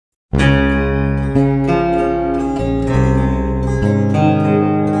Pirates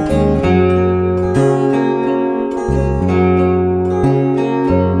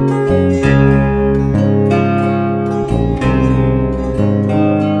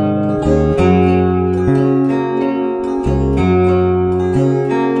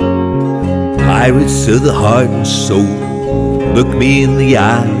of the heart and soul, look me in the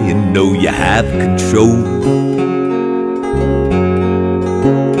eye and know you have control.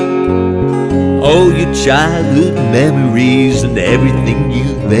 All your childhood memories and everything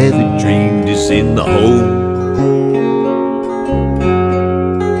you've ever dreamed is in the hole.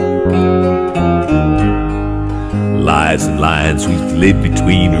 Lies and lines we've lived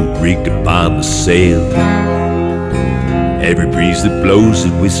between are rigged upon the sail. Every breeze that blows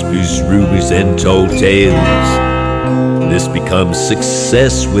it whispers rumors and tall tales. This becomes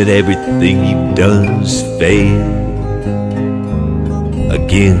success when everything you've done's fail.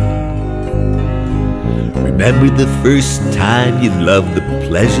 Again, remember the first time you loved, the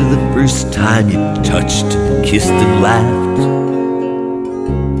pleasure the first time you touched, kissed and laughed.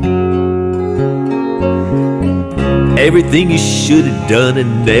 Everything you should have done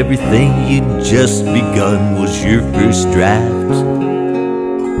and everything you'd just begun was your first draft.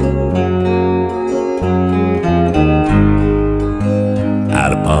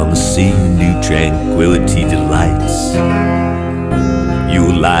 Out upon the sea, new tranquility delights. You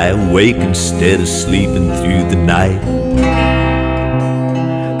will lie awake instead of sleeping through the night.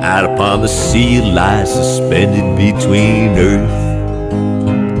 Out upon the sea you lie suspended between earth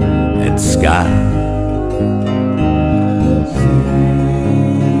and sky.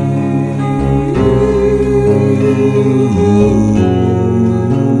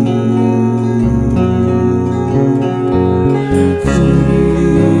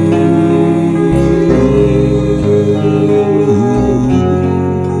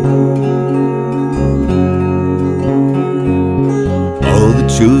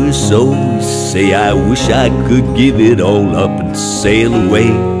 Tourists always say, I wish I could give it all up and sail away.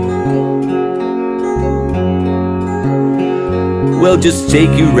 Well, just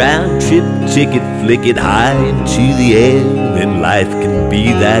take your round trip ticket, flick it high into the air, and life can be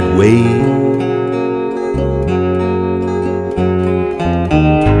that way.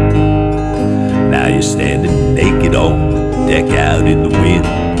 Now you're standing naked on the deck out in the wind.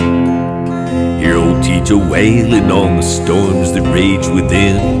 Your old teacher wailing on the storms that rage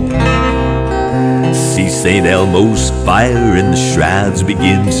within. See St. Elmo's fire and the shrouds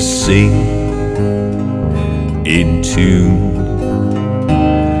begin to sing in tune.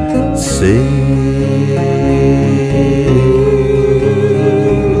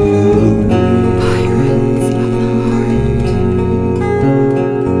 Pirates of the heart.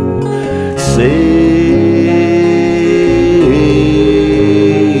 Sail away.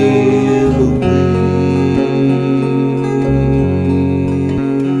 Pirates of the heart,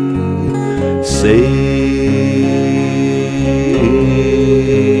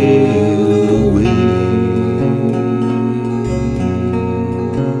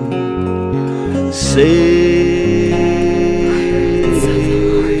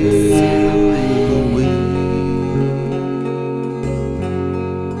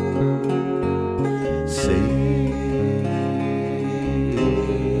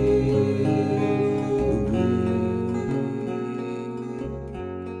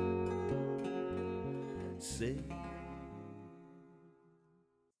 sail away.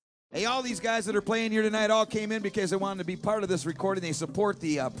 Hey, all these guys that are playing here tonight all came in because they wanted to be part of this recording. They support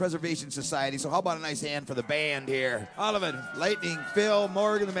the Preservation Society. So how about a nice hand for the band here? All of it. Lightning, Phil,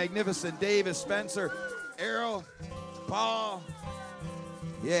 Morgan, the Magnificent, Davis, Spencer, Errol, Paul.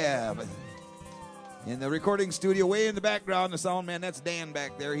 Yeah, but in the recording studio, way in the background, the sound man, that's Dan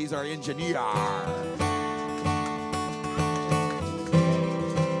back there. He's our engineer.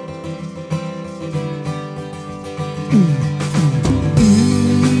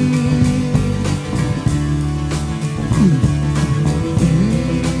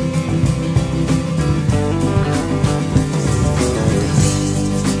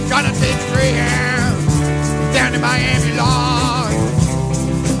 Miami, Lord,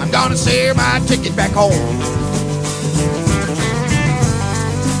 I'm gonna sail my ticket back home.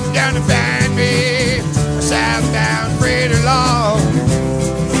 Down to find me a southbound freighter, Lord,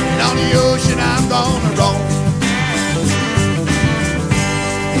 and on the ocean I'm gonna roam.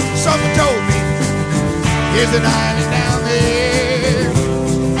 Someone told me there's an island down there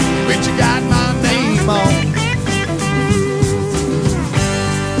which you got my name on.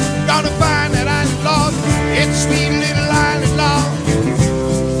 Gonna find that island, Lord. It's a sweet little island, Lord.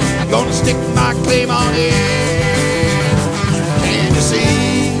 I'm gonna stick my claim on it. Can you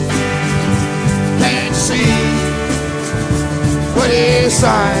see is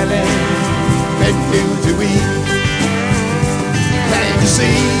silent and do to weep. Can't you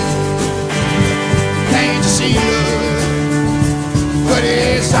see? Can't you see love? What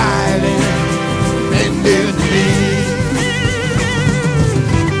is silent and do to me?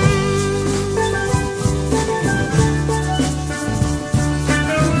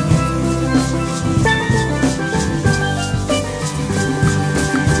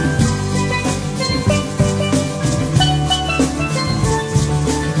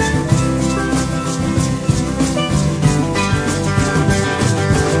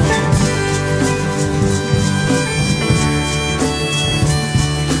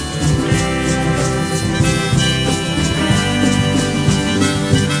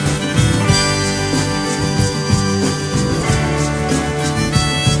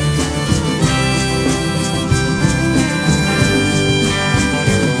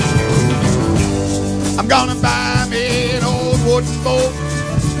 I'm gonna buy me an old wooden boat.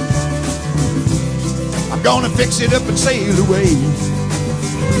 I'm gonna fix it up and sail away.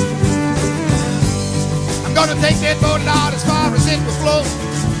 I'm gonna take that boat out as far as it will float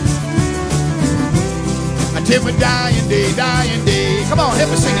until my dying day, dying day. Come on, help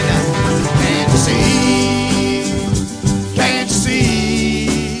me sing it now. Can't you see? Can't you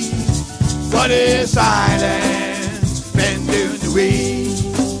see what is silence been doing to we?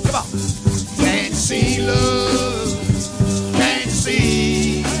 Come on. See love, can't you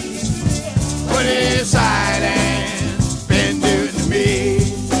see what is silence been doing to me?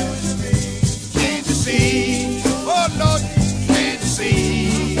 Can't you see? Oh Lord, can't you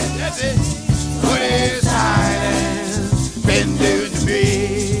see? That's it. What is silence been doing to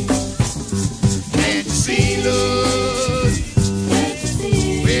me? Can't you see love?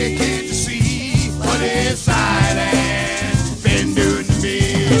 Where can't you see what is silence been doing to me?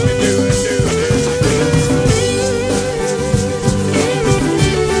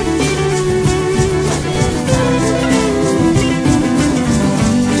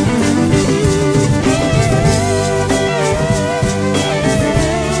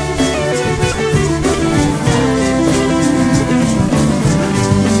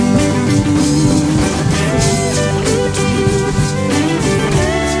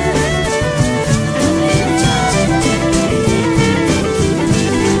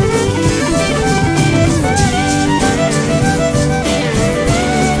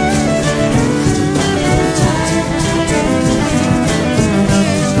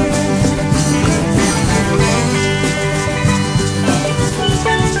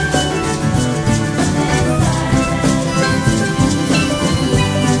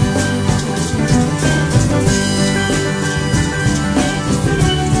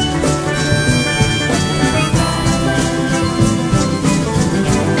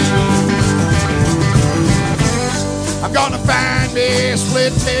 I'm gonna find me a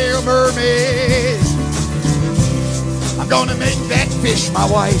split-tail mermaid. I'm gonna make that fish my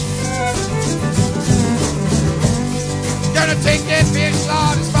wife. Gonna take that fish,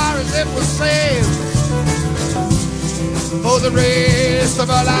 Lord, as far as it will sail for the rest of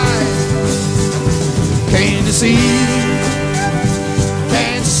our life. Can't you see?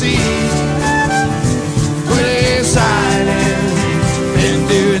 Can't you see what is silent been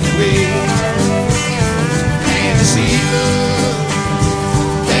doing to me? See love,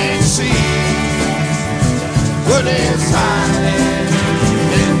 can't you see what is silent?